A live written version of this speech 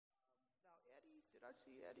I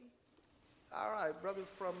see Eddie. All right, brother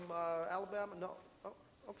from Alabama? No? Oh,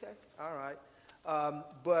 okay, all right.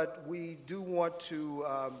 But we do want to,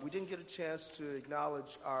 we didn't get a chance to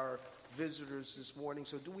acknowledge our visitors this morning,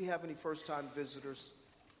 so do we have any first-time visitors?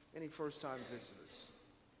 Any first-time visitors?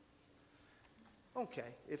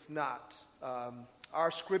 Okay, if not,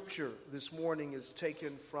 our scripture this morning is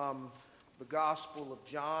taken from the Gospel of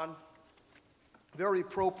John. Very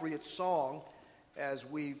appropriate song as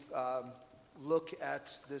we look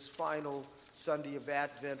at this final Sunday of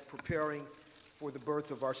Advent, preparing for the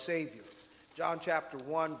birth of our Savior. John chapter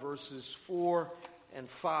 1, verses 4 and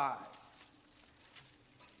 5.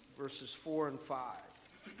 Verses 4 and 5.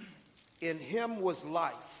 In him was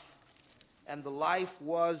life, and the life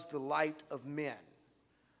was the light of men.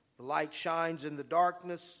 The light shines in the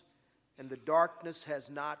darkness, and the darkness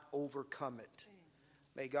has not overcome it.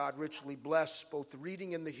 May God richly bless both the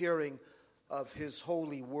reading and the hearing of his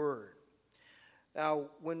holy word. Now,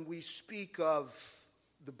 when we speak of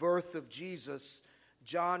the birth of Jesus,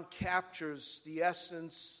 John captures the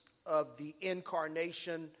essence of the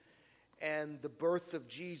incarnation and the birth of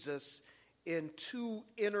Jesus in two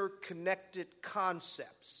interconnected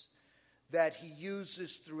concepts that he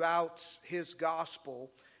uses throughout his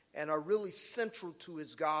gospel and are really central to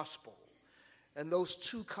his gospel. And those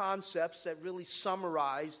two concepts that really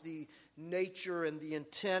summarize the nature and the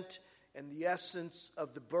intent and the essence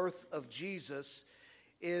of the birth of Jesus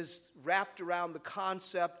is wrapped around the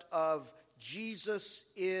concept of Jesus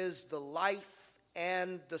is the life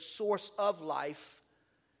and the source of life,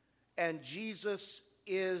 and Jesus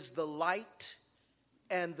is the light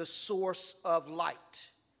and the source of light.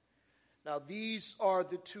 Now, these are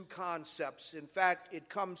the two concepts. In fact, it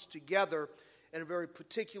comes together in a very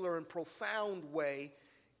particular and profound way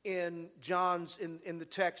in John's, in the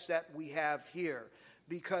text that we have here,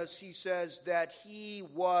 because he says that he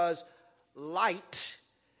was light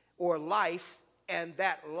or life, and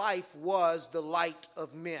that life was the light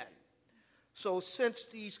of men. So since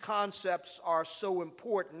these concepts are so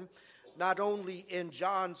important, not only in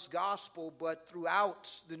John's gospel, but throughout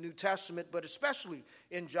the New Testament, but especially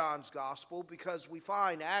in John's gospel, because we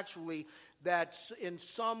find actually that in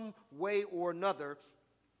some way or another,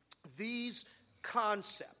 these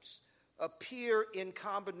concepts appear in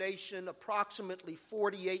combination approximately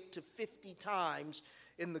 48 to 50 times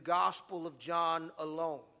in the Gospel of John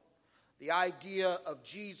alone. The idea of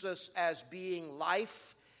Jesus as being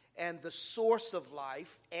life and the source of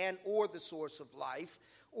life and or the source of life,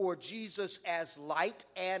 or Jesus as light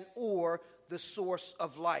and or the source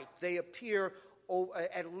of light. They appear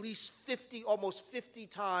at least 50, almost 50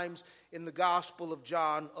 times in the Gospel of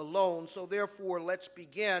John alone. So therefore, let's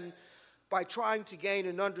begin by trying to gain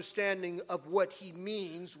an understanding of what he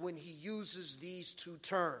means when he uses these two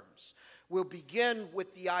terms. We'll begin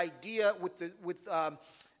with the idea, with the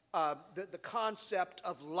concept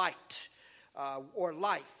of light or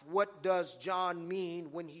life. What does John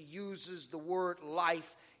mean when he uses the word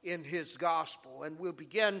life in his gospel? And we'll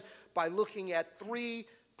begin by looking at three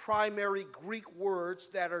primary Greek words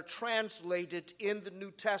that are translated in the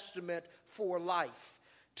New Testament for life.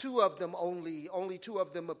 Two of them only two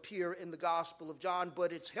of them appear in the Gospel of John,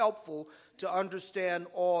 but it's helpful to understand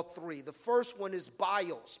all three. The first one is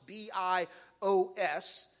bios,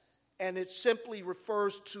 B-I-O-S, and it simply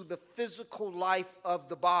refers to the physical life of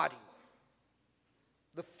the body.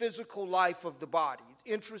 The physical life of the body.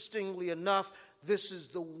 Interestingly enough, this is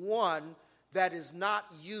the one that is not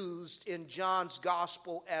used in John's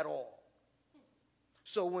gospel at all.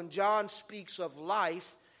 So when John speaks of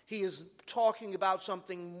life, he is talking about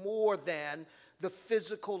something more than the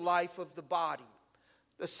physical life of the body.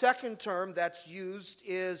 The second term that's used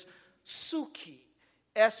is psuche,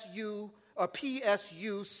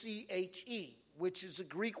 P-S-U-C-H-E, which is a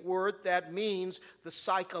Greek word that means the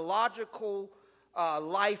psychological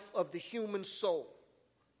life of the human soul.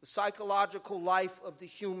 The psychological life of the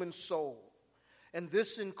human soul. And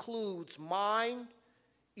this includes mind,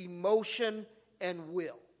 emotion, and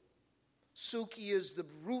will. Psuche is the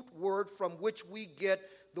root word from which we get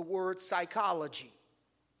the word psychology.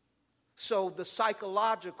 So the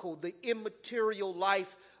psychological, the immaterial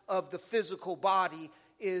life of the physical body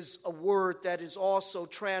is a word that is also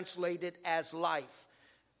translated as life,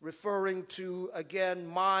 referring to, again,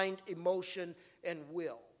 mind, emotion, and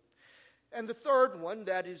will. And the third one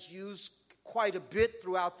that is used quite a bit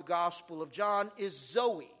throughout the Gospel of John is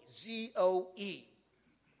Zoe, Z-O-E.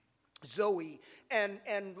 Zoe.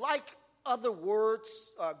 And like other words,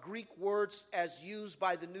 Greek words as used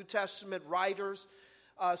by the New Testament writers,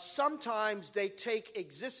 sometimes they take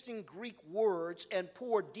existing Greek words and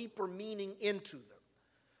pour deeper meaning into them.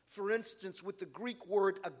 For instance, with the Greek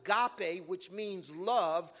word agape, which means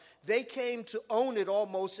love, they came to own it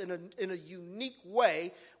almost in a unique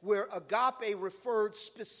way, where agape referred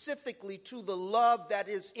specifically to the love that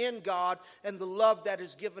is in God and the love that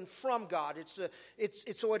is given from God. So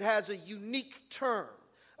it has a unique term,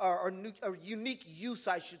 or a unique use,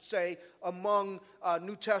 I should say, among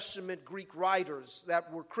New Testament Greek writers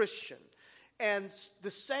that were Christian. And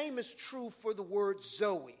the same is true for the word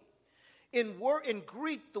Zoe. In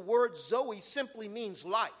Greek, the word Zoe simply means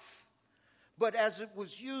life. But as it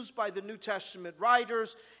was used by the New Testament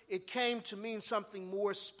writers, it came to mean something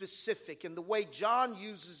more specific. And the way John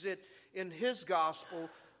uses it in his gospel,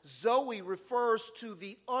 Zoe refers to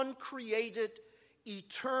the uncreated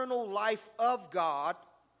eternal life of God,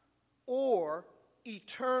 or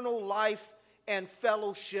eternal life and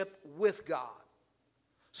fellowship with God.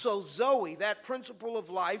 So Zoe, that principle of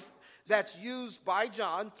life that's used by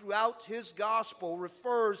John throughout his gospel,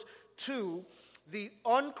 refers to the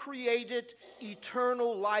uncreated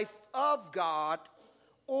eternal life of God,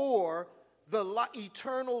 or the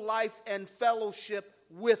eternal life and fellowship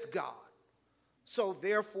with God. So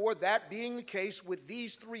therefore, that being the case with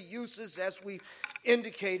these three uses, as we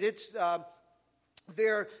indicated,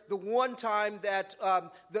 they're the one time that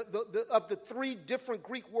of the three different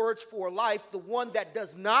Greek words for life, the one that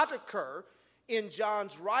does not occur in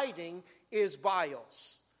John's writing is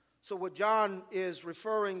bios. So what John is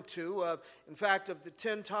referring to, in fact, of the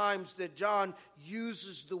 10 times that John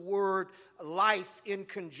uses the word life in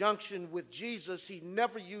conjunction with Jesus, he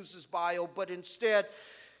never uses bio, but instead,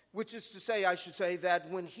 which is to say, I should say, that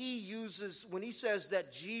when he says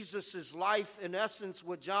that Jesus is life, in essence,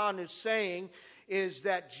 what John is saying is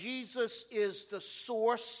that Jesus is the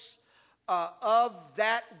source of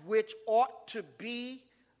that which ought to be,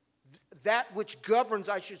 that which governs,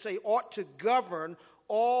 I should say, ought to govern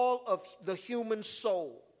all of the human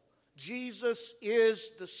soul. Jesus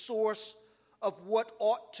is the source of what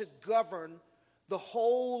ought to govern the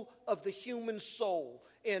whole of the human soul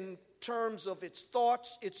in terms of its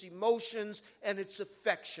thoughts, its emotions, and its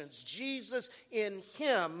affections. Jesus in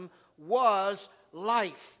him was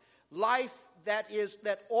life. Life that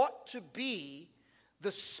ought to be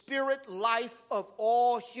the spirit life of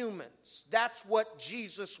all humans. That's what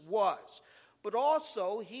Jesus was. But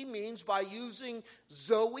also, he means by using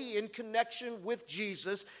Zoe in connection with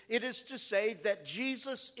Jesus, it is to say that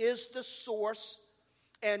Jesus is the source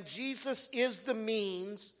and Jesus is the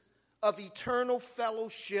means of eternal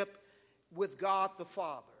fellowship with God the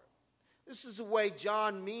Father. This is the way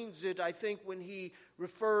John means it, I think, when he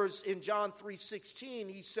refers in John 3:16.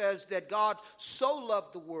 He says that God so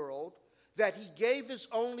loved the world that he gave his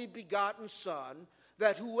only begotten Son,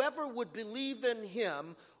 that whoever would believe in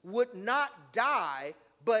him would not die,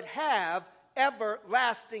 but have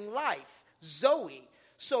everlasting life. Zoe.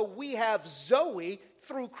 So we have Zoe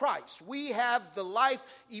through Christ. We have the life,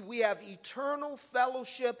 we have eternal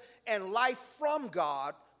fellowship and life from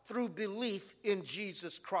God through belief in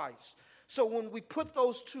Jesus Christ. So when we put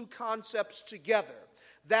those two concepts together,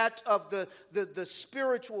 that of the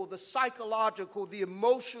spiritual, the psychological, the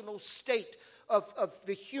emotional state of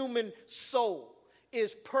the human soul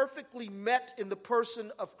is perfectly met in the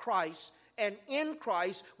person of Christ, and in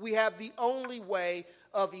Christ we have the only way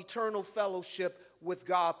of eternal fellowship with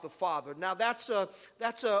God the Father. Now that's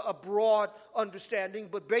a broad understanding,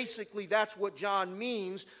 but basically that's what John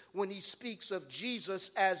means when he speaks of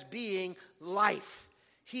Jesus as being life.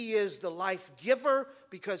 He is the life giver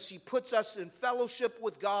because he puts us in fellowship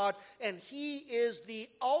with God, and he is the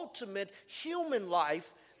ultimate human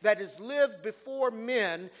life that is lived before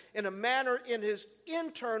men in a manner in his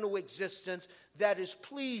internal existence that is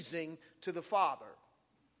pleasing to the Father.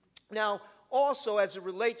 Now, also as it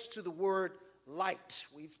relates to the word light,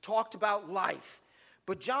 we've talked about life,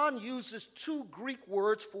 but John uses two Greek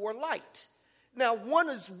words for light. Now, one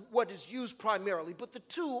is what is used primarily, but the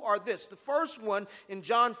two are this. The first one in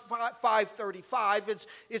John 5:35,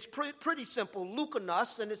 it's pretty simple,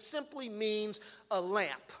 lukonos, and it simply means a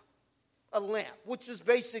lamp. A lamp, which is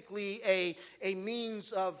basically a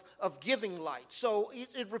means of giving light. So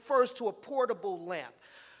it refers to a portable lamp.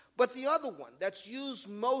 But the other one that's used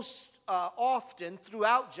most often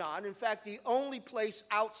throughout John, in fact, the only place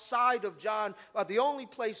outside of John, the only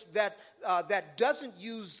place that doesn't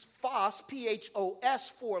use phos,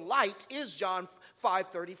 P-H-O-S, for light is John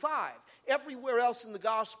 5:35. Everywhere else in the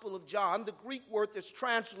Gospel of John, the Greek word that's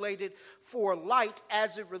translated for light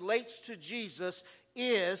as it relates to Jesus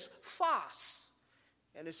is phos,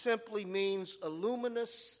 and it simply means a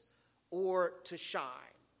luminous or to shine.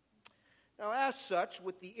 Now, as such,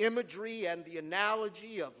 with the imagery and the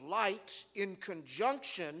analogy of light in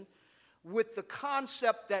conjunction with the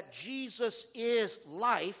concept that Jesus is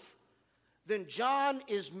life, then John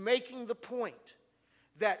is making the point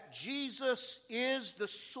that Jesus is the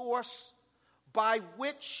source by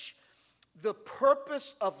which the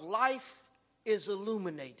purpose of life is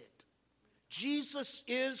illuminated. Jesus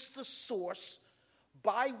is the source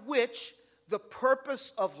by which the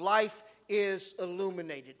purpose of life is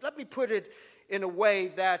illuminated. Let me put it in a way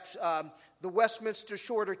that the Westminster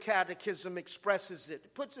Shorter Catechism expresses it.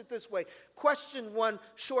 It puts it this way. Question 1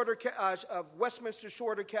 of Westminster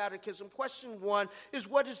Shorter Catechism, question 1 is,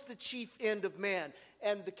 what is the chief end of man?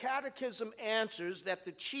 And the Catechism answers that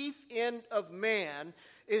the chief end of man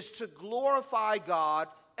is to glorify God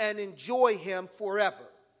and enjoy him forever.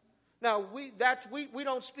 Now, we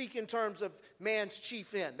don't speak in terms of man's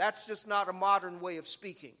chief end. That's just not a modern way of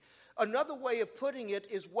speaking. Another way of putting it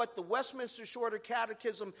is what the Westminster Shorter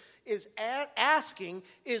Catechism is asking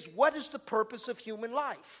is, what is the purpose of human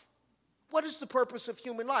life? What is the purpose of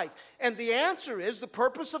human life? And the answer is, the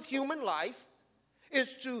purpose of human life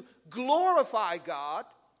is to glorify God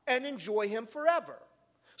and enjoy him forever.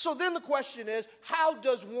 So then the question is, how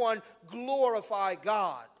does one glorify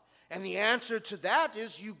God? And the answer to that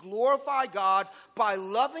is, you glorify God by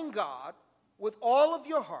loving God with all of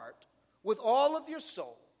your heart, with all of your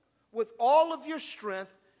soul, with all of your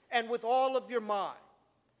strength, and with all of your mind,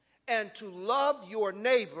 and to love your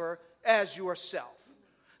neighbor as yourself.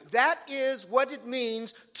 That is what it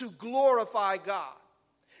means to glorify God.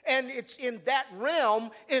 And it's in that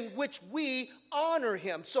realm in which we honor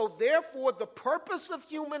him. So therefore, the purpose of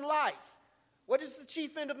human life, what is the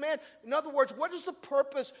chief end of man? In other words, what is the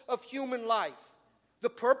purpose of human life? The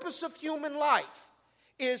purpose of human life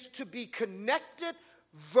is to be connected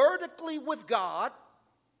vertically with God,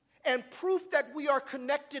 and proof that we are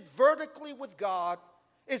connected vertically with God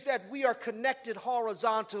is that we are connected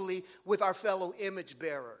horizontally with our fellow image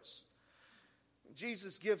bearers.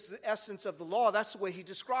 Jesus gives the essence of the law. That's the way he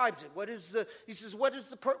describes it. What is the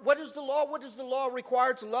law? What does the law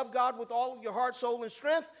require? To love God with all of your heart, soul, and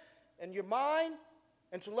strength, and your mind,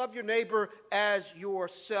 and to love your neighbor as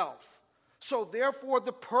yourself. So therefore,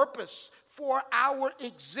 the purpose for our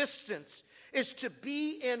existence is to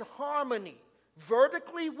be in harmony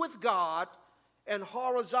vertically with God and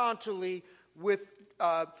horizontally with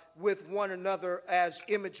one another as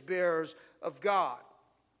image bearers of God.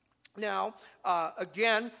 Now,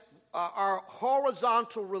 again, our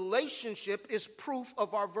horizontal relationship is proof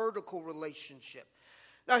of our vertical relationship.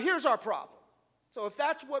 Now, here's our problem. So if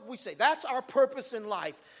that's what we say, that's our purpose in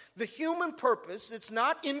life. The human purpose, it's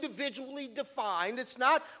not individually defined. It's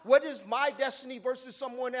not what is my destiny versus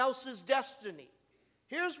someone else's destiny.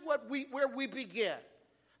 Here's where we begin.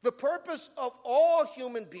 The purpose of all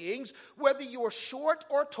human beings, whether you are short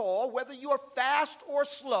or tall, whether you are fast or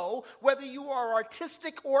slow, whether you are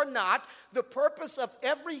artistic or not, the purpose of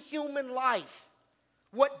every human life,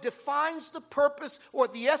 what defines the purpose or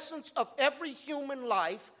the essence of every human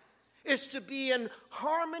life, is to be in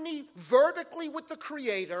harmony vertically with the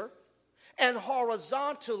Creator and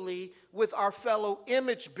horizontally with our fellow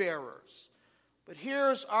image bearers. But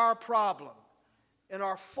here's our problem. In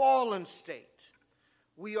our fallen state,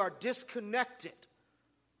 we are disconnected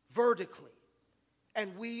vertically,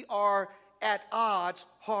 and we are at odds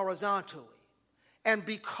horizontally. And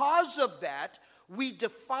because of that, we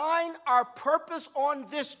define our purpose on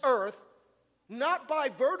this earth not by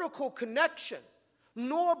vertical connection,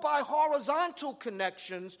 nor by horizontal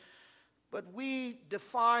connections, but we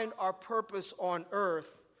define our purpose on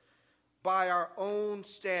earth by our own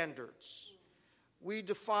standards. We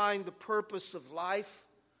define the purpose of life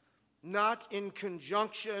not in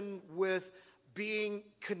conjunction with being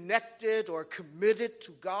connected or committed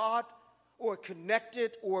to God, or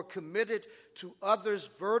connected or committed to others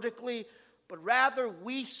vertically, but rather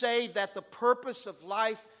we say that the purpose of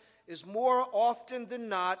life is more often than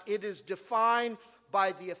not, it is defined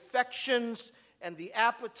by the affections and the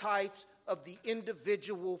appetites of the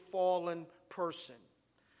individual fallen person.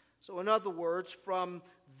 So in other words, from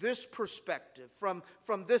this perspective, from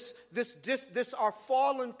this our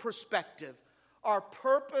fallen perspective, our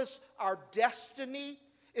purpose, our destiny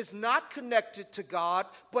is not connected to God,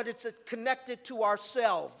 but it's connected to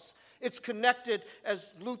ourselves. It's connected,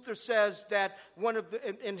 as Luther says, that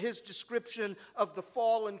in his description of the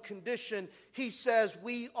fallen condition, he says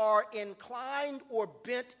we are inclined or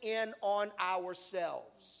bent in on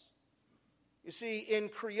ourselves. You see, in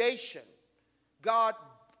creation, God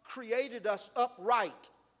created us upright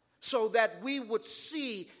so that we would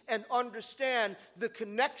see and understand the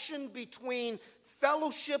connection between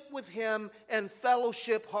fellowship with him and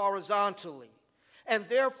fellowship horizontally. And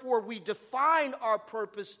therefore, we define our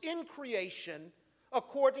purpose in creation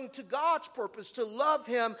according to God's purpose, to love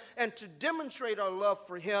him and to demonstrate our love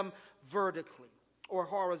for him vertically or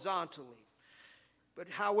horizontally. But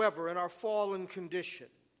however, in our fallen condition,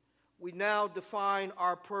 we now define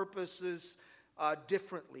our purposes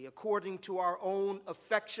differently, according to our own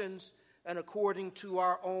affections and according to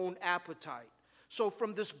our own appetite. So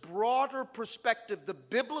from this broader perspective, the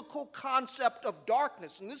biblical concept of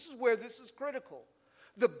darkness, and this is where this is critical,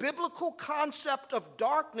 the biblical concept of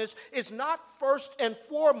darkness is not first and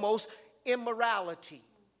foremost immorality.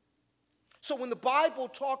 So when the Bible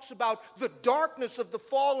talks about the darkness of the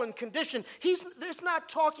fallen condition, it's not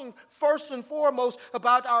talking first and foremost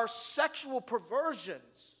about our sexual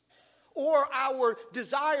perversions or our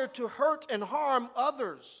desire to hurt and harm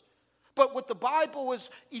others. But what the Bible is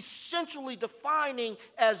essentially defining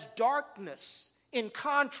as darkness, in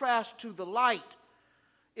contrast to the light,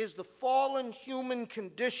 is the fallen human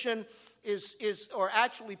condition or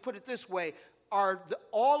actually put it this way,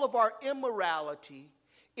 all of our immorality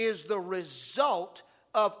is the result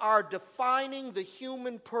of our defining the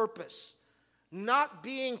human purpose, not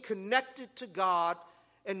being connected to God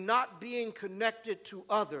and not being connected to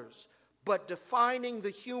others, but defining the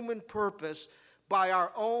human purpose by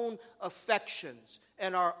our own affections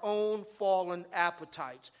and our own fallen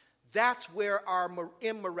appetites. That's where our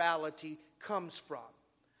immorality comes from.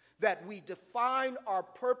 That we define our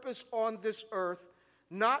purpose on this earth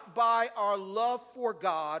not by our love for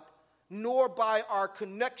God, nor by our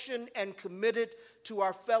connection and committed to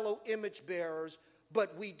our fellow image bearers,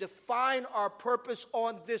 but we define our purpose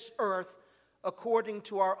on this earth according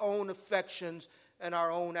to our own affections and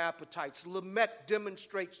our own appetites. Lamech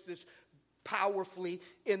demonstrates this powerfully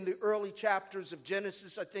in the early chapters of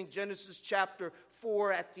Genesis. I think Genesis chapter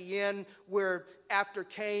 4 at the end, where after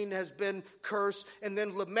Cain has been cursed, and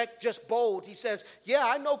then Lamech just bold. He says, yeah,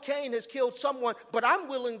 I know Cain has killed someone, but I'm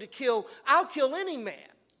willing to I'll kill any man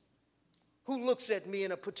who looks at me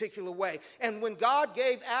in a particular way. And when God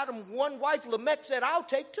gave Adam one wife, Lamech said, I'll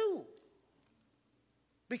take two.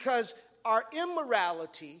 Because our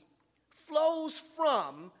immorality flows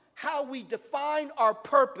from how we define our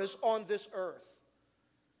purpose on this earth.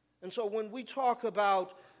 And so when we talk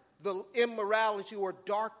about the immorality or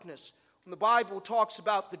darkness, when the Bible talks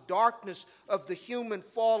about the darkness of the human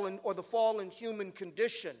fallen or the fallen human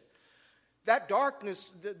condition, that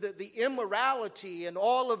darkness, the immorality and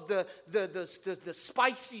all of the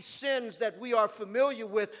spicy sins that we are familiar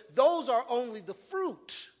with, those are only the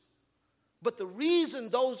fruit. But the reason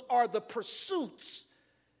those are the pursuits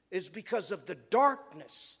is because of the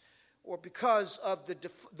darkness, or because of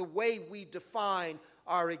the way we define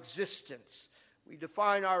our existence. We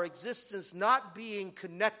define our existence not being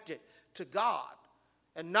connected to God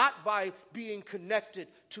and not by being connected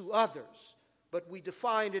to others, but we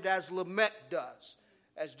define it as Lamech does,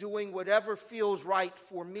 as doing whatever feels right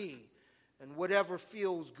for me and whatever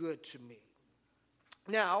feels good to me.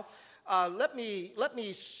 Now, let me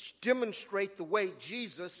demonstrate the way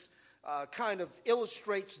Jesus kind of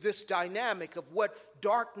illustrates this dynamic of what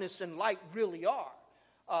darkness and light really are.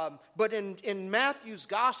 But in Matthew's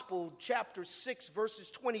Gospel, chapter 6, verses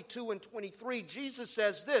 22 and 23, Jesus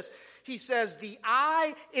says this. He says, the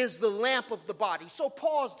eye is the lamp of the body. So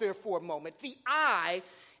pause there for a moment. The eye,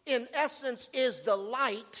 in essence, is the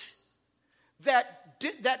light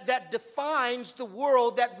that defines the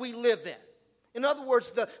world that we live in. In other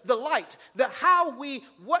words, the light,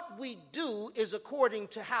 what we do is according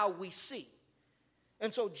to how we see.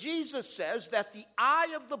 And so Jesus says that the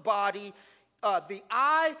eye of the body, the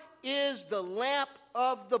eye is the lamp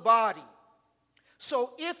of the body.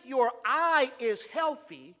 So if your eye is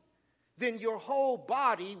healthy, then your whole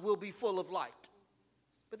body will be full of light.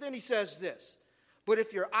 But then he says this, but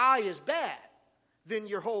if your eye is bad, then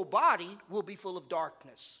your whole body will be full of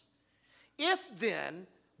darkness. If then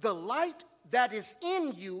the light that is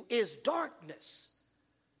in you is darkness,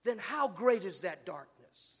 then how great is that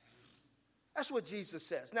darkness? That's what Jesus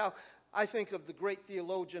says. Now, I think of the great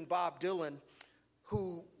theologian Bob Dylan,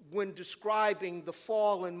 who, when describing the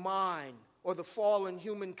fallen mind or the fallen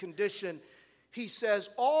human condition, he says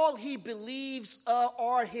all he believes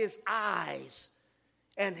are his eyes,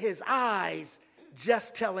 and his eyes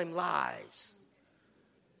just tell him lies.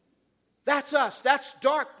 That's us. That's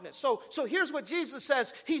darkness. So here's what Jesus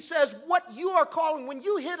says. He says what you are calling, when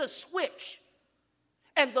you hit a switch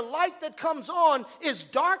and the light that comes on is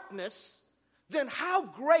darkness, then how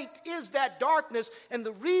great is that darkness? And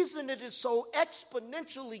the reason it is so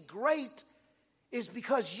exponentially great is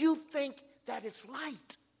because you think that it's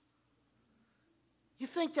light. You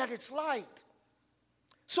think that it's light.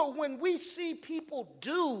 So when we see people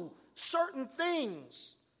do certain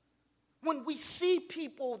things, when we see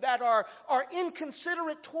people that are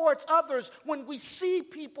inconsiderate towards others, when we see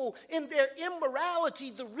people in their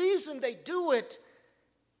immorality, the reason they do it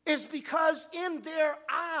is because in their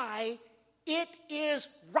eye, it is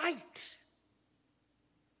right.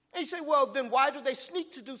 And you say, well, then why do they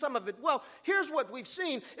sneak to do some of it? Well, here's what we've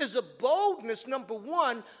seen is a boldness, number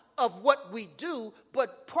one, of what we do.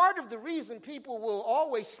 But part of the reason people will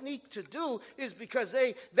always sneak to do is because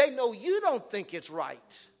they know you don't think it's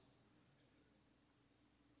right.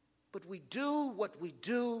 But we do what we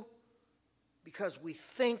do because we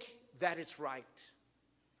think that it's right.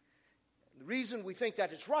 The reason we think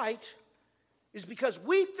that it's right is because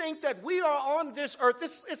we think that we are on this earth.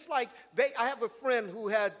 It's like, I have a friend who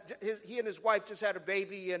he and his wife just had a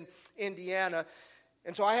baby in Indiana.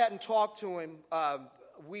 And so I hadn't talked to him.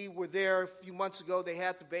 We were there a few months ago. They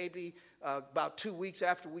had the baby about 2 weeks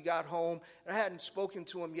after we got home. And I hadn't spoken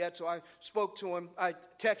to him yet, so I spoke to him. I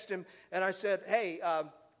texted him, and I said, hey,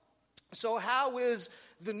 so how is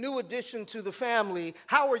the new addition to the family?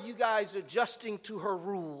 How are you guys adjusting to her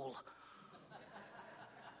rule?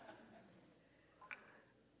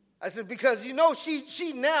 I said, because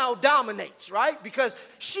she now dominates, right? Because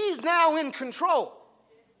she's now in control.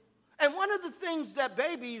 And one of the things that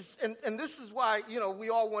babies, and this is why, we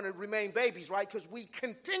all want to remain babies, right? Because we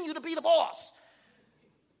continue to be the boss.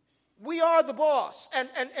 We are the boss.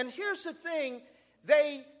 And here's the thing,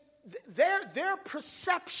 their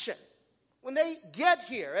perception, when they get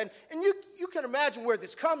here, and you can imagine where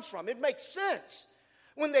this comes from. It makes sense.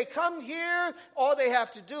 When they come here, all they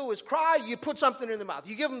have to do is cry. You put something in their mouth.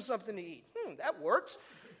 You give them something to eat. That works.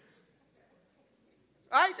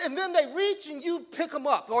 Right? And then they reach and you pick them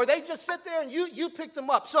up. Or they just sit there and you pick them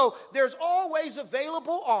up. So there's always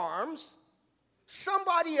available arms.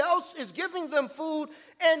 Somebody else is giving them food.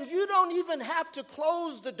 And you don't even have to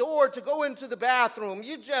close the door to go into the bathroom.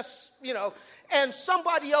 You just, and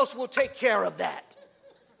somebody else will take care of that.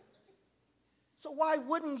 So why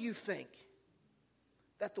wouldn't you think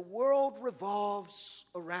that the world revolves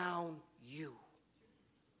around you?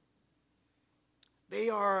 They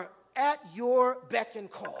are at your beck and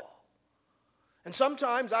call. And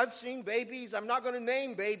sometimes I've seen babies, I'm not going to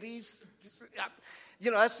name babies.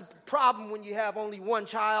 That's the problem when you have only one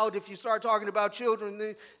child. If you start talking about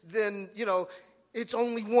children, then it's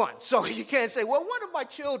only one. So you can't say, well, one of my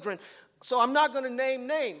children. So I'm not going to name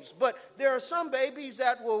names. But there are some babies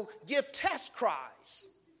that will give test cries.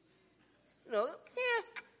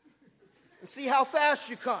 And see how fast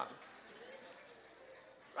you come.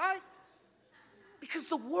 Right? Because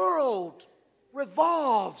the world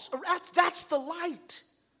revolves. That's the light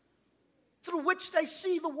through which they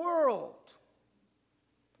see the world.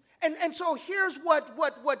 And so here's what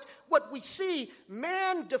we see.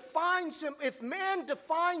 Man defines him. If man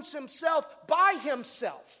defines himself by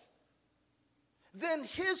himself, then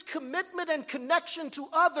his commitment and connection to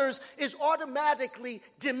others is automatically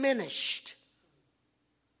diminished.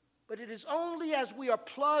 But it is only as we are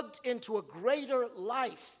plugged into a greater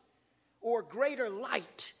life or greater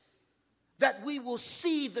light that we will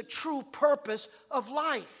see the true purpose of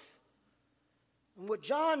life. And what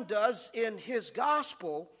John does in his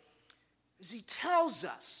gospel is he tells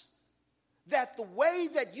us that the way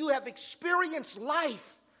that you have experienced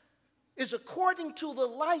life is according to the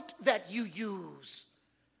light that you use.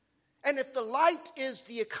 And if the light is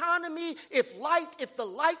the economy, if the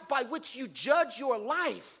light by which you judge your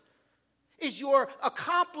life is your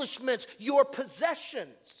accomplishments, your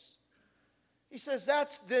possessions, he says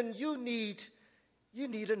then you need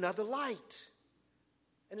another light.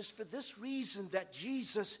 And it's for this reason that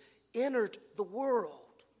Jesus entered the world.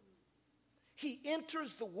 He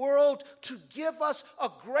enters the world to give us a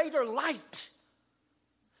greater light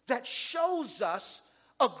that shows us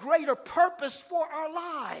a greater purpose for our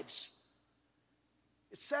lives.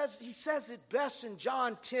 He says it best in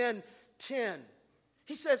John 10:10.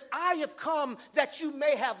 He says, I have come that you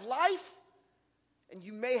may have life and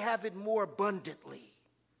you may have it more abundantly.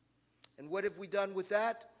 And what have we done with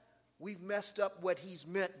that? We've messed up what he's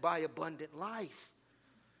meant by abundant life.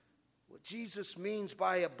 What Jesus means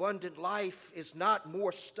by abundant life is not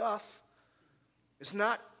more stuff. It's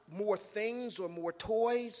not more things or more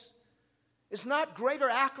toys. It's not greater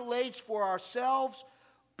accolades for ourselves,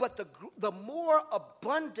 but the more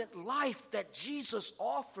abundant life that Jesus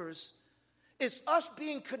offers is us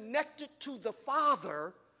being connected to the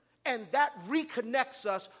Father, and that reconnects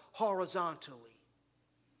us horizontally.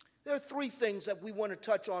 There are three things that we want to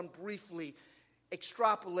touch on briefly,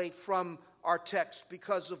 extrapolate from our text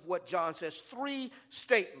because of what John says. Three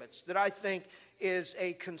statements that I think is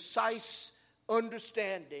a concise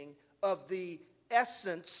understanding of the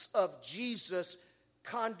essence of Jesus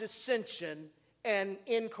condescension and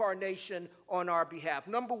incarnation on our behalf.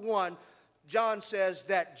 Number one, John says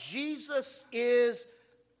that Jesus is,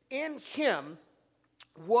 in him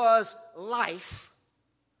was life,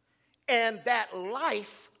 and that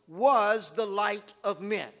life was the light of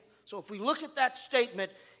men. So if we look at that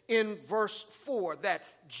statement in verse 4, that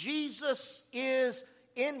Jesus is,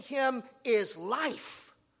 in him is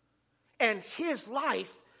life, and his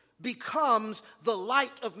life becomes the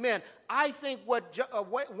light of men. I think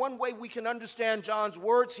one way we can understand John's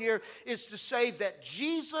words here is to say that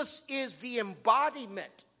Jesus is the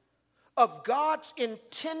embodiment of God's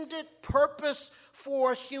intended purpose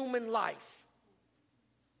for human life.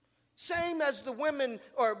 Same as the women,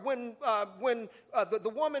 or when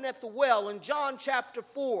the woman at the well in John chapter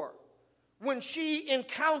 4, when she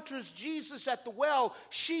encounters Jesus at the well,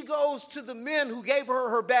 she goes to the men who gave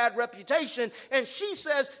her bad reputation, and she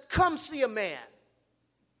says, "Come see a man."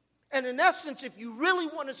 And in essence, if you really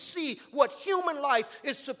want to see what human life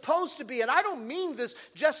is supposed to be, and I don't mean this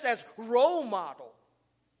just as role model.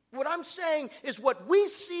 What I'm saying is what we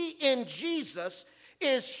see in Jesus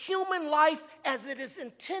is human life as it is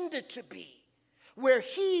intended to be, where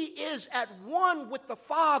he is at one with the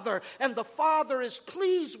Father, and the Father is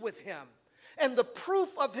pleased with him. And the proof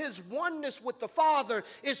of his oneness with the Father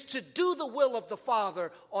is to do the will of the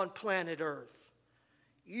Father on planet Earth.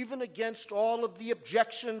 Even against all of the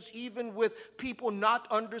objections, even with people not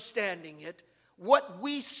understanding it, what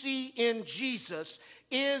we see in Jesus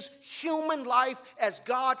is human life as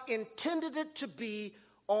God intended it to be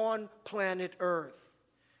on planet Earth.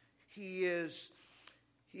 He is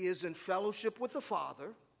in fellowship with the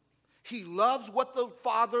Father. He loves what the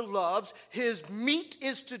Father loves. His meat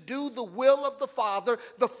is to do the will of the Father.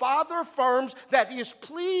 The Father affirms that he is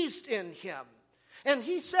pleased in him. And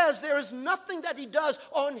he says there is nothing that he does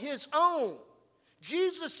on his own.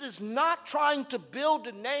 Jesus is not trying to build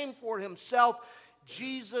a name for himself.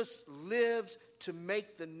 Jesus lives to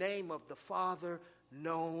make the name of the Father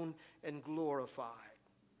known and glorified.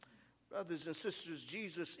 Brothers and sisters,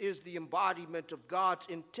 Jesus is the embodiment of God's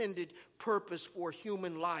intended purpose for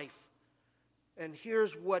human life. And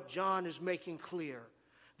here's what John is making clear.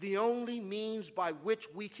 The only means by which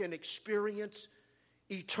we can experience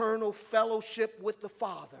eternal fellowship with the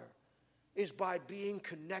Father is by being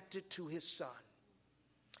connected to his Son.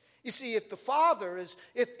 You see, if the Father is,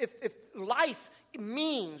 if life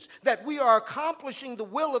means that we are accomplishing the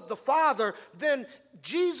will of the Father, then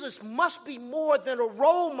Jesus must be more than a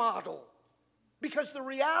role model. Because the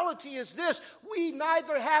reality is this: we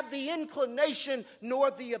neither have the inclination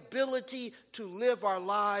nor the ability to live our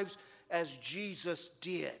lives as Jesus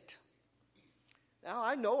did. Now,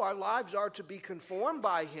 I know our lives are to be conformed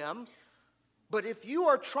by him, but if you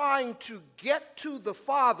are trying to get to the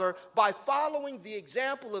Father by following the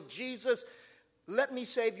example of Jesus, let me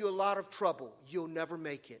save you a lot of trouble. You'll never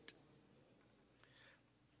make it.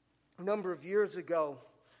 A number of years ago,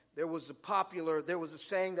 there was a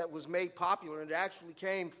saying that was made popular, and it actually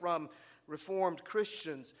came from Reformed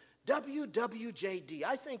Christians. WWJD.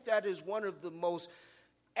 I think that is one of the most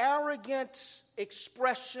arrogant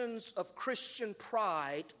expressions of Christian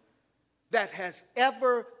pride that has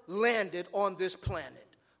ever landed on this planet.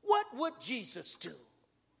 What would Jesus do?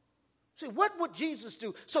 See, what would Jesus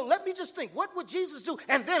do? So let me just think, what would Jesus do?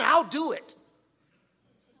 And then I'll do it.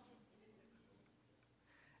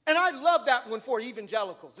 And I love that one for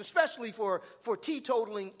evangelicals, especially for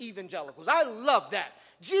teetotaling evangelicals. I love that.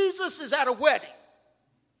 Jesus is at a wedding.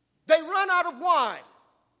 They run out of wine.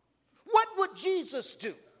 What would Jesus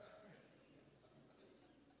do?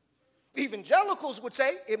 Evangelicals would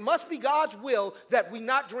say it must be God's will that we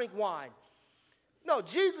not drink wine. No,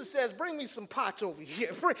 Jesus says, bring me some pots over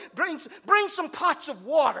here. Bring some pots of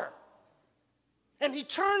water. And he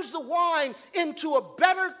turns the wine into a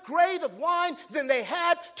better grade of wine than they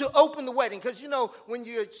had to open the wedding. Because, you know, when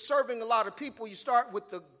you're serving a lot of people, you start with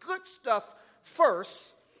the good stuff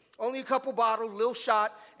first. Only a couple bottles, a little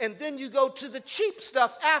shot. And then you go to the cheap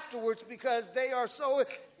stuff afterwards because they are so,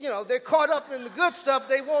 they're caught up in the good stuff.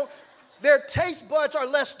 Their taste buds are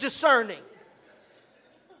less discerning.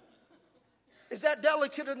 Is that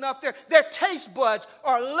delicate enough there? Their taste buds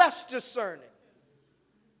are less discerning.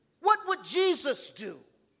 What would Jesus do?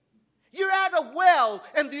 You're at a well,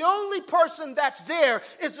 and the only person that's there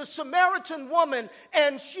is a Samaritan woman,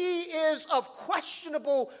 and she is of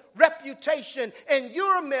questionable reputation, and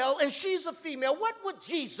you're a male, and she's a female. What would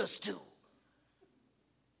Jesus do?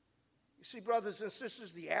 You see, brothers and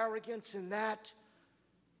sisters, the arrogance in that,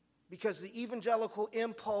 because the evangelical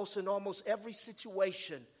impulse in almost every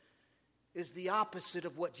situation is the opposite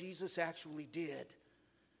of what Jesus actually did.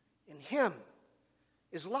 In him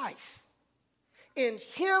is life. in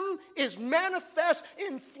him is manifest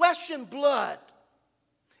in flesh and blood.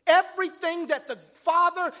 Everything that the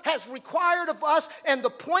Father has required of us, and the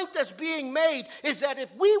point that's being made is that if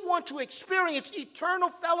we want to experience eternal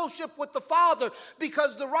fellowship with the Father,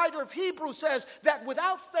 because the writer of Hebrews says that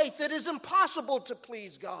without faith it is impossible to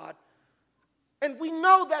please God. And we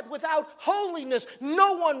know that without holiness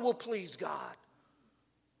no one will please God.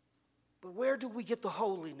 But where do we get the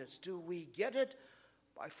holiness? Do we get it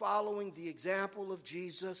by following the example of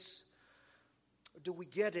Jesus? Or do we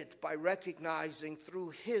get it by recognizing through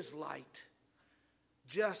his light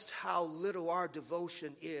just how little our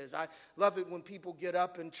devotion is? I love it when people get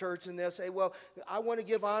up in church and they'll say, well, I want to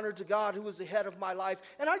give honor to God who is the head of my life.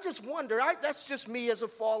 And I just wonder, that's just me as a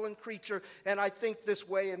fallen creature, and I think this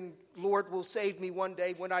way, and Lord will save me one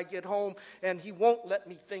day when I get home, and he won't let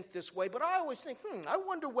me think this way. But I always think, I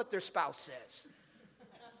wonder what their spouse says.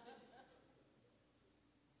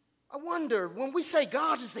 I wonder, when we say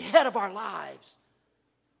God is the head of our lives,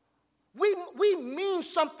 we mean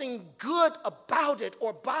something good about it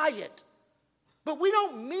or by it, but we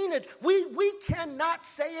don't mean it. We cannot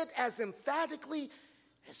say it as emphatically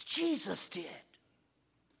as Jesus did.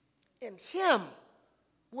 In him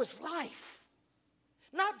was life,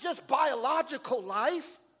 not just biological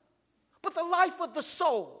life, but the life of the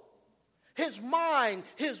soul. His mind,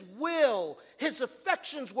 his will, his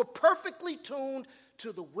affections were perfectly tuned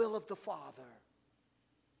to the will of the Father.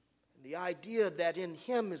 The idea that in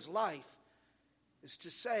him is life is to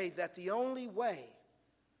say that the only way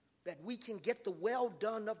that we can get the well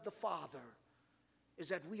done of the Father is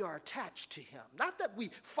that we are attached to him. Not that we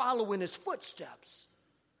follow in his footsteps.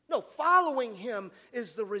 No, following him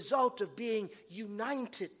is the result of being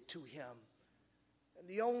united to him. And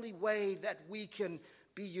the only way that we can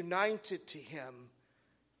be united to him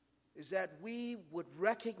is that we would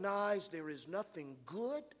recognize there is nothing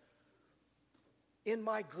good in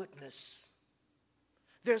my goodness.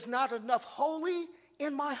 There's not enough holy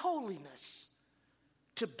in my holiness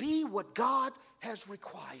to be what God has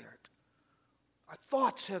required. Our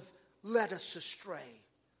thoughts have led us astray.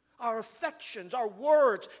 Our affections, our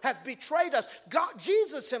words have betrayed us.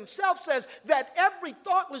 Jesus himself says that every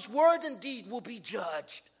thoughtless word and deed will be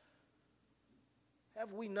judged.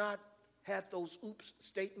 Have we not had those oops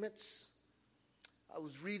statements? I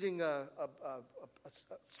was reading a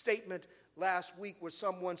statement last week where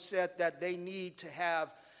someone said that they need to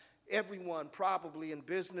have, everyone probably in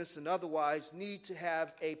business and otherwise, need to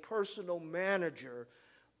have a personal manager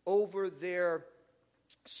over their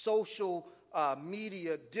social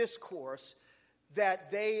media discourse,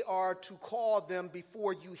 that they are to call them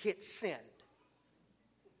before you hit send.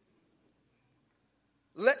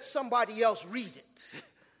 Let somebody else read it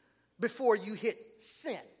before you hit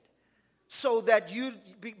send. So that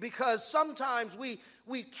because sometimes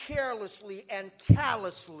we carelessly and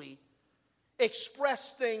callously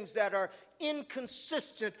express things that are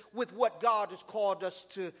inconsistent with what God has called us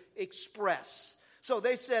to express. So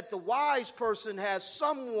they said the wise person has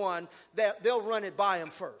someone that they'll run it by him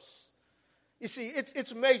first. You see,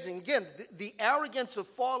 it's amazing. Again, the arrogance of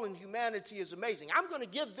fallen humanity is amazing. I'm going to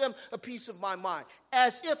give them a piece of my mind.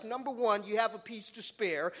 As if, number one, you have a piece to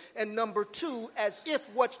spare. And number two, as if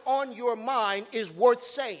what's on your mind is worth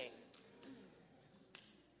saying.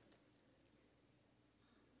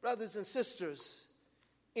 Brothers and sisters,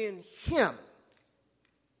 in him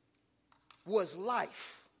was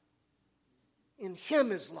life. In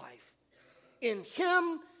him is life. In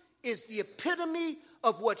him is the epitome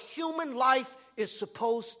of what human life is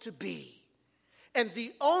supposed to be. And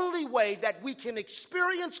the only way that we can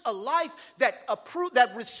experience a life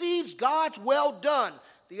that receives God's well done,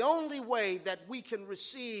 the only way that we can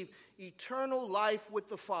receive eternal life with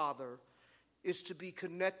the Father is to be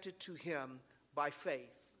connected to him by faith.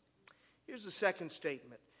 Here's the second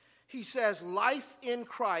statement. He says life in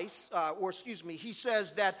Christ, he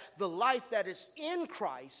says that the life that is in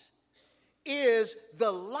Christ is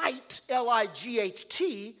the light,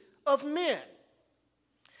 L-I-G-H-T, of men.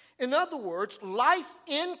 In other words, life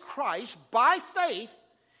in Christ by faith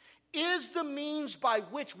is the means by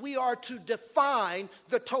which we are to define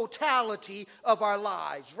the totality of our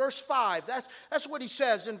lives. Verse 5, that's what he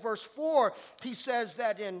says. In verse 4, he says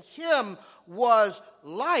that in him was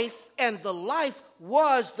life, and the life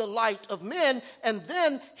was the light of men. And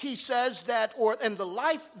then he says that, and the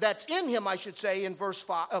life that's in him, I should say, in verse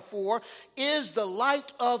 4, is the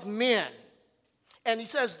light of men. And he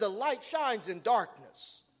says the light shines in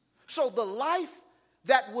darkness. So the life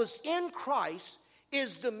that was in Christ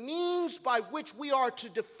is the means by which we are to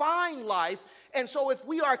define life. And so if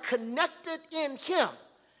we are connected in him,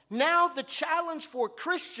 Now the challenge for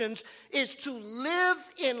Christians is to live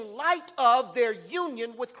in light of their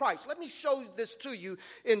union with Christ. Let me show this to you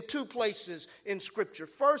in two places in Scripture.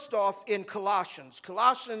 First off, in Colossians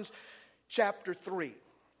chapter 3.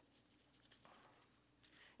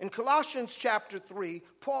 In Colossians chapter 3,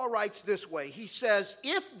 Paul writes this way. He says,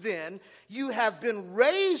 "If then you have been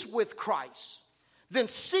raised with Christ, then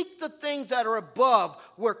seek the things that are above,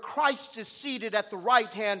 where Christ is seated at the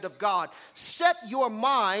right hand of God. Set your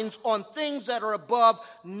minds on things that are above,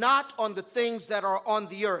 not on the things that are on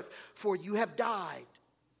the earth. For you have died,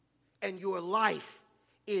 and your life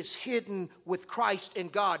is hidden with Christ in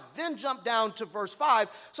God." Then jump down to verse 5.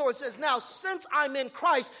 So it says, now since I'm in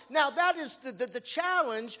Christ, now that is the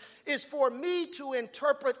challenge is for me to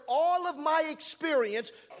interpret all of my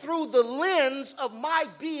experience through the lens of my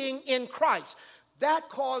being in Christ. That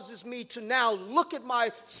causes me to now look at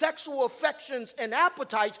my sexual affections and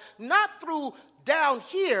appetites, not through down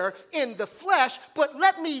here in the flesh, but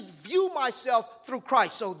let me view myself through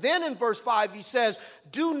Christ. So then in verse 5 he says,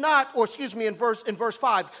 in verse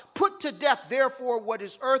 5, "Put to death therefore what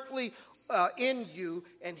is earthly in you."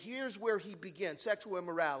 And here's where he begins, sexual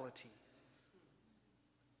immorality.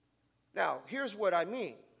 Now, here's what I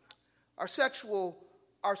mean. Our sexual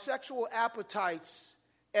appetites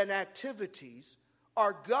and activities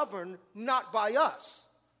are governed not by us.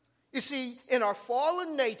 You see, in our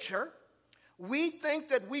fallen nature, we think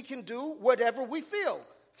that we can do whatever we feel.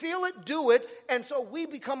 Feel it, do it, and so we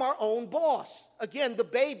become our own boss. Again, the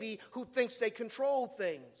baby who thinks they control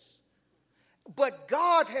things. But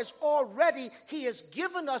God has He has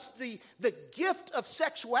given us the gift of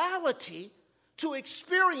sexuality to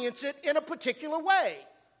experience it in a particular way.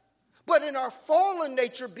 But in our fallen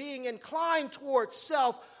nature, being inclined towards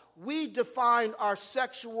self, we define our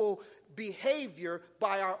sexual behavior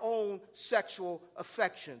by our own sexual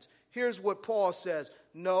affections. Here's what Paul says.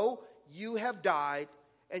 No, you have died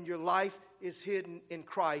and your life is hidden in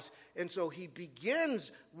Christ. And so he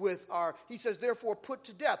begins with he says, therefore put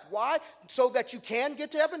to death. Why? So that you can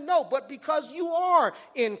get to heaven? No, but because you are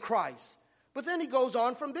in Christ. But then he goes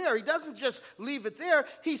on from there. He doesn't just leave it there.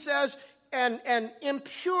 He says, and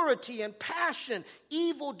impurity and passion,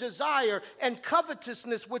 evil desire and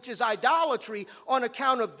covetousness, which is idolatry. On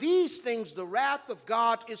account of these things, the wrath of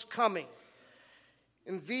God is coming.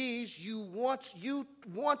 And these you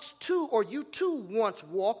too once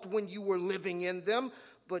walked when you were living in them,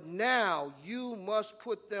 but now you must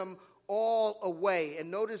put them all away. And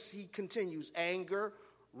notice he continues, anger,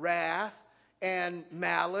 wrath, and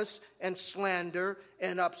malice, and slander,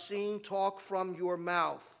 and obscene talk from your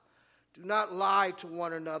mouth. Do not lie to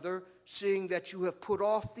one another, seeing that you have put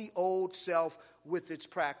off the old self with its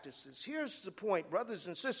practices. Here's the point, brothers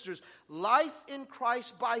and sisters. Life in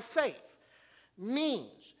Christ by faith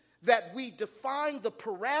means that we define the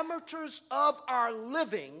parameters of our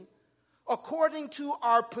living according to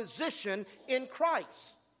our position in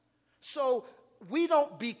Christ. So we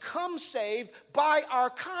don't become saved by our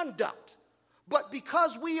conduct. But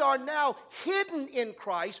because we are now hidden in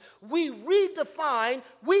Christ, we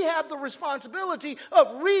have the responsibility of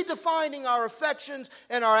redefining our affections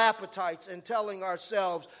and our appetites and telling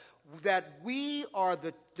ourselves that we are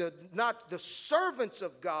not the servants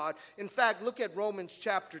of God. In fact, look at Romans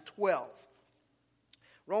chapter 12.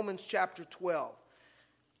 Romans chapter 12.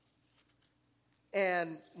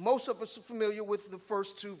 And most of us are familiar with the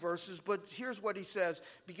first two verses, but here's what he says,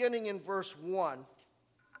 beginning in verse 1.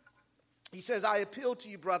 He says, I appeal to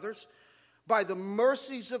you, brothers, by the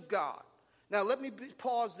mercies of God. Now, let me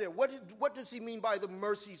pause there. What does he mean by the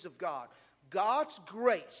mercies of God? God's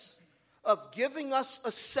grace of giving us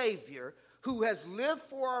a Savior who has lived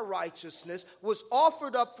for our righteousness, was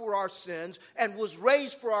offered up for our sins, and was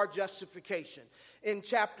raised for our justification. In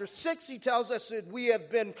chapter 6, he tells us that we have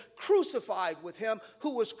been crucified with him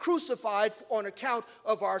who was crucified on account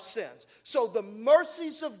of our sins. So the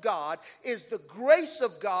mercies of God is the grace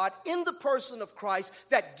of God in the person of Christ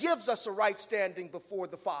that gives us a right standing before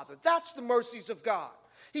the Father. That's the mercies of God.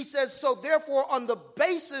 He says, so therefore, on the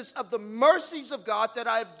basis of the mercies of God that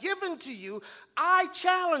I have given to you, I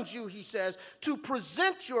challenge you, he says, to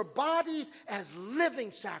present your bodies as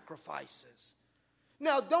living sacrifices.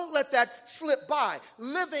 Now, don't let that slip by.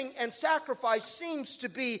 Living and sacrifice seems to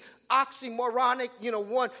be oxymoronic.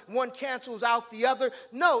 One cancels out the other.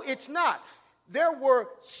 No, it's not. There were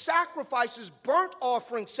sacrifices, burnt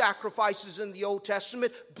offering sacrifices in the Old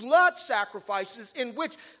Testament, blood sacrifices in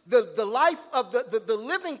which the life of the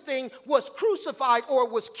living thing was crucified or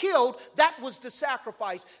was killed. That was the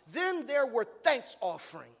sacrifice. Then there were thanks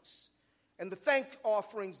offerings. And the thank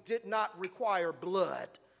offerings did not require blood.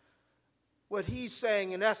 What he's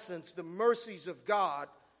saying, in essence, the mercies of God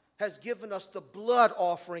has given us the blood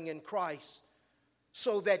offering in Christ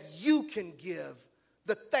so that you can give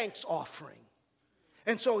the thanks offering.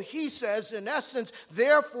 And so he says, in essence,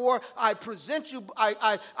 therefore, I beseech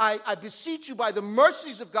you by the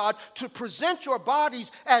mercies of God to present your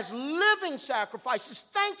bodies as living sacrifices,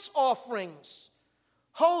 thanks offerings,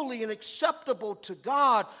 holy and acceptable to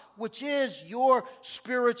God, which is your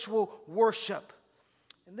spiritual worship.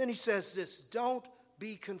 And then he says this, don't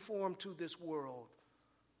be conformed to this world,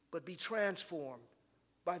 but be transformed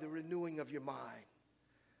by the renewing of your mind.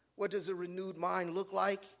 What does a renewed mind look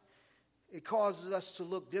like? It causes us to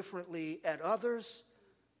look differently at others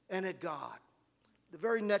and at God. The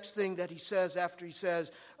very next thing that he says after he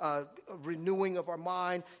says renewing of our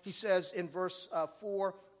mind, he says in verse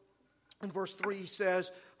 4, in verse 3, he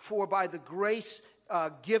says, for by the grace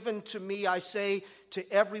given to me, I say to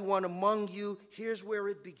everyone among you, here's where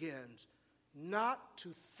it begins, not to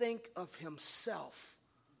think of himself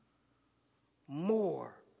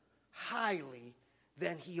more highly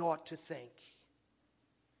than he ought to think.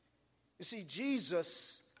 You see,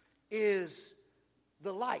 Jesus is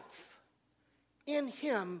the life. In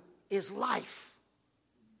him is life.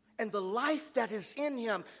 And the life that is in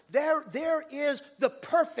him, there is the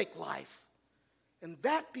perfect life. And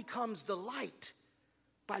that becomes the light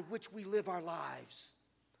by which we live our lives.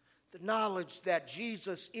 The knowledge that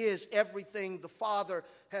Jesus is everything the Father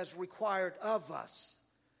has required of us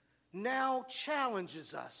now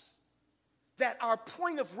challenges us that our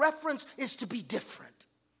point of reference is to be different.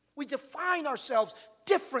 We define ourselves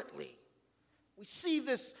differently. We see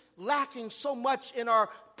this lacking so much in our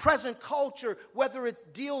present culture, whether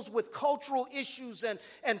it deals with cultural issues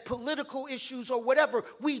and political issues or whatever.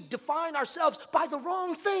 We define ourselves by the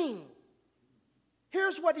wrong thing.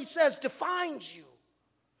 Here's what he says defines you.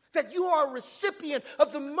 That you are a recipient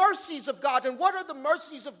of the mercies of God. And what are the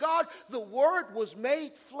mercies of God? The Word was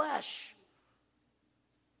made flesh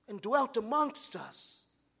and dwelt amongst us.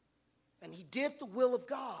 And he did the will of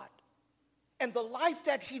God. And the life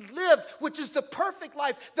that he lived, which is the perfect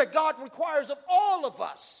life that God requires of all of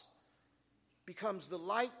us, becomes the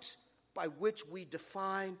light by which we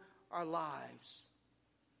define our lives.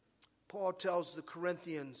 Paul tells the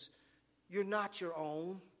Corinthians, you're not your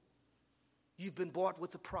own. You've been bought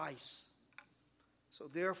with a price. So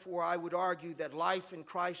therefore, I would argue that life in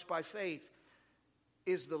Christ by faith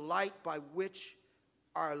is the light by which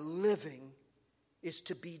our living is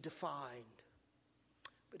to be defined.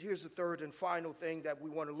 But here's the third and final thing that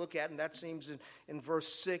we want to look at, and that seems in verse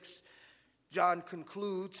 6. John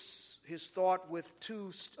concludes his thought with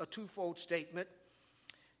a twofold statement.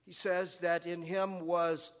 He says that in him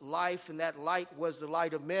was life, and that light was the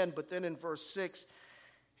light of men. But then in verse 6,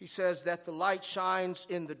 he says that the light shines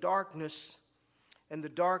in the darkness, and the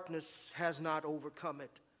darkness has not overcome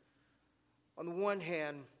it. On the one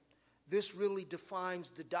hand, this really defines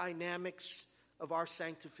the dynamics of our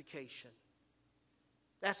sanctification.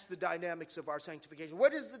 That's the dynamics of our sanctification.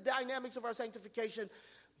 What is the dynamics of our sanctification?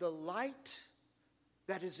 The light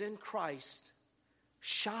that is in Christ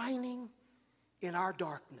shining in our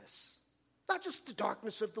darkness. Not just the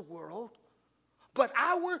darkness of the world, but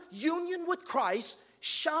our union with Christ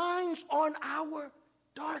shines on our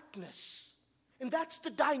darkness. And that's the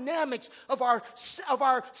dynamics of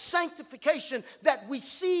our sanctification, that we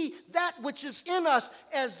see that which is in us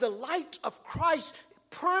as the light of Christ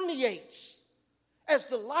permeates, as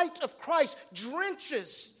the light of Christ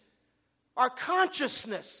drenches our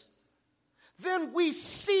consciousness. Then we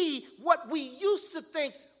see what we used to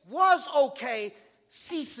think was okay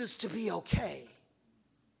ceases to be okay.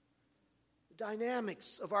 The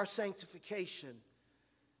dynamics of our sanctification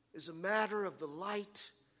is a matter of the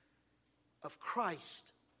light of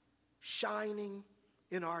Christ shining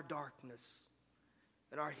in our darkness,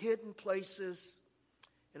 in our hidden places,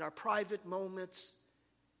 in our private moments,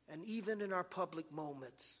 and even in our public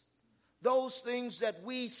moments. Those things that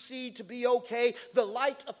we see to be okay, the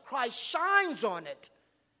light of Christ shines on it.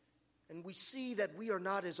 And we see that we are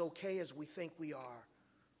not as okay as we think we are.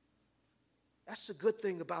 That's the good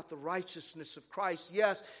thing about the righteousness of Christ.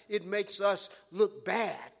 Yes, it makes us look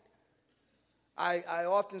bad. I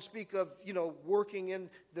often speak of, working in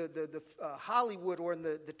the Hollywood or in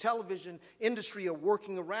the television industry, or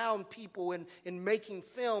working around people in making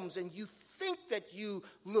films, and you think that you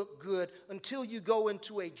look good until you go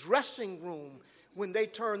into a dressing room. When they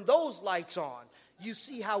turn those lights on, you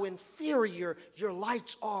see how inferior your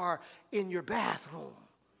lights are in your bathroom.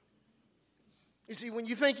 You see, when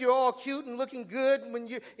you think you're all cute and looking good, when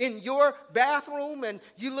you're in your bathroom and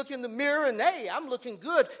you look in the mirror and, hey, I'm looking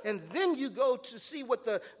good, and then you go to see what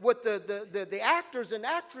the actors and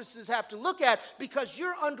actresses have to look at because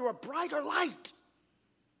you're under a brighter light.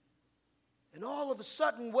 And all of a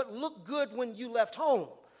sudden, what looked good when you left home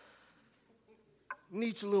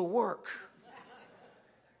needs a little work.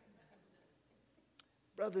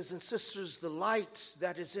 Brothers and sisters, the light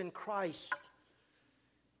that is in Christ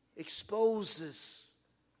exposes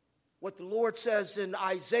what the Lord says in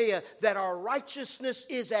Isaiah, that our righteousness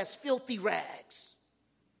is as filthy rags.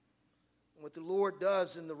 What the Lord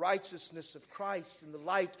does in the righteousness of Christ, in the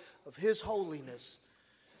light of his holiness,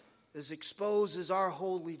 is exposes our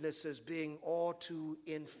holiness as being all too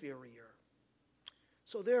inferior.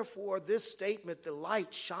 So therefore, this statement, the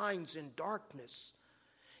light shines in darkness,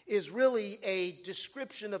 is really a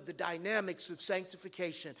description of the dynamics of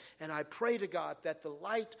sanctification. And I pray to God that the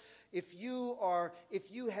light, if you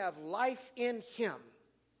have life in him,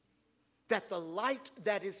 that the light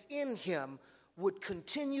that is in him would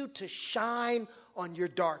continue to shine on your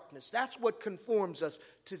darkness. That's what conforms us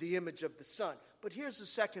to the image of the Son. But here's the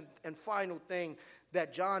second and final thing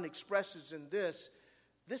that John expresses in this.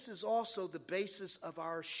 This is also the basis of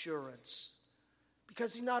our assurance.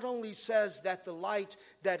 Because he not only says that the light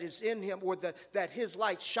that is in him, or that his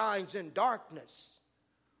light shines in darkness,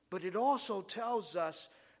 but it also tells us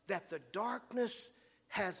that the darkness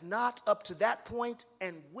has not up to that point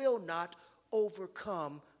and will not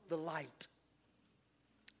overcome the light.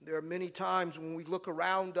 There are many times when we look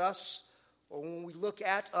around us, or when we look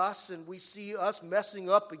at us and we see us messing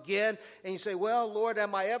up again, and you say, well, Lord,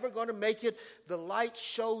 am I ever going to make it? The light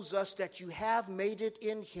shows us that you have made it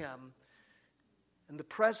in him. And the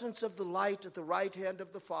presence of the light at the right hand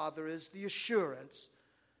of the Father is the assurance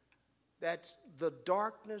that the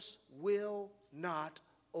darkness will not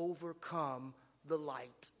overcome the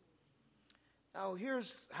light. Now,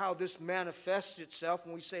 here's how this manifests itself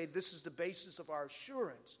when we say this is the basis of our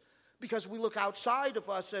assurance. Because we look outside of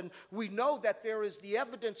us and we know that there is the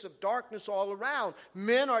evidence of darkness all around.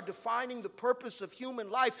 Men are defining the purpose of human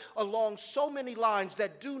life along so many lines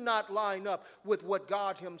that do not line up with what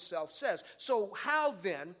God himself says. So how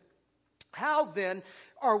then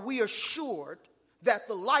are we assured that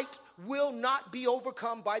the light will not be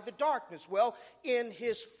overcome by the darkness? Well, in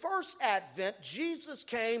his first advent, Jesus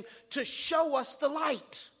came to show us the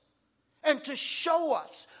light and to show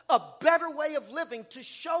us a better way of living, to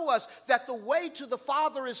show us that the way to the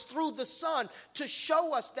Father is through the Son, to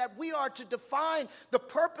show us that we are to define the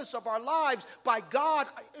purpose of our lives by God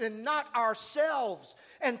and not ourselves,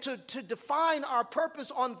 and to define our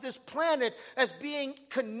purpose on this planet as being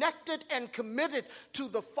connected and committed to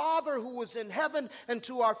the Father who is in heaven and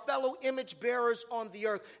to our fellow image bearers on the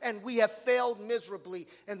earth. And we have failed miserably,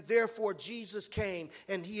 and therefore Jesus came,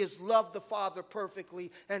 and he has loved the Father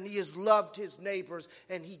perfectly, and he has loved his neighbors,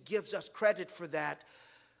 and he gives us credit for that.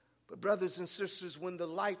 But brothers and sisters, when the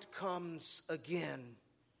light comes again,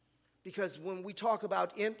 because when we talk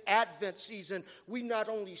about in Advent season, we not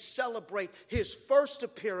only celebrate his first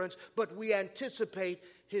appearance, but we anticipate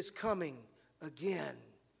his coming again.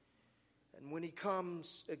 And when he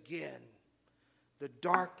comes again, the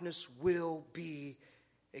darkness will be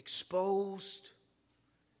exposed,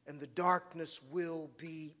 and the darkness will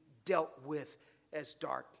be dealt with as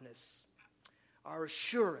darkness. Our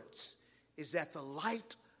assurance is that the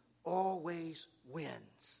light always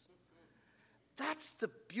wins. That's the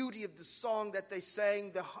beauty of the song that they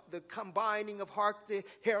sang, the combining of Hark the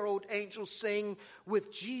Herald Angels Sing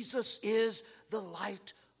with Jesus is the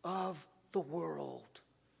light of the world.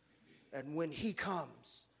 And when he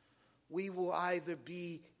comes, we will either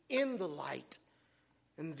be in the light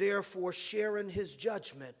and therefore share in his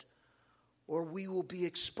judgment, or we will be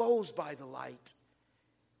exposed by the light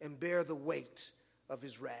and bear the weight of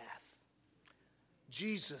his wrath.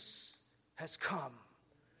 Jesus has come,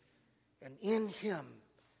 and in him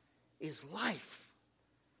is life,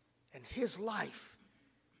 and his life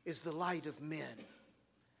is the light of men.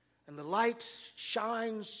 And the light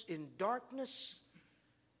shines in darkness,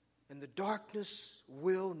 and the darkness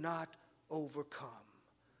will not overcome.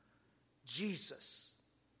 Jesus,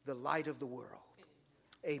 the light of the world.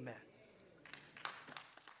 Amen.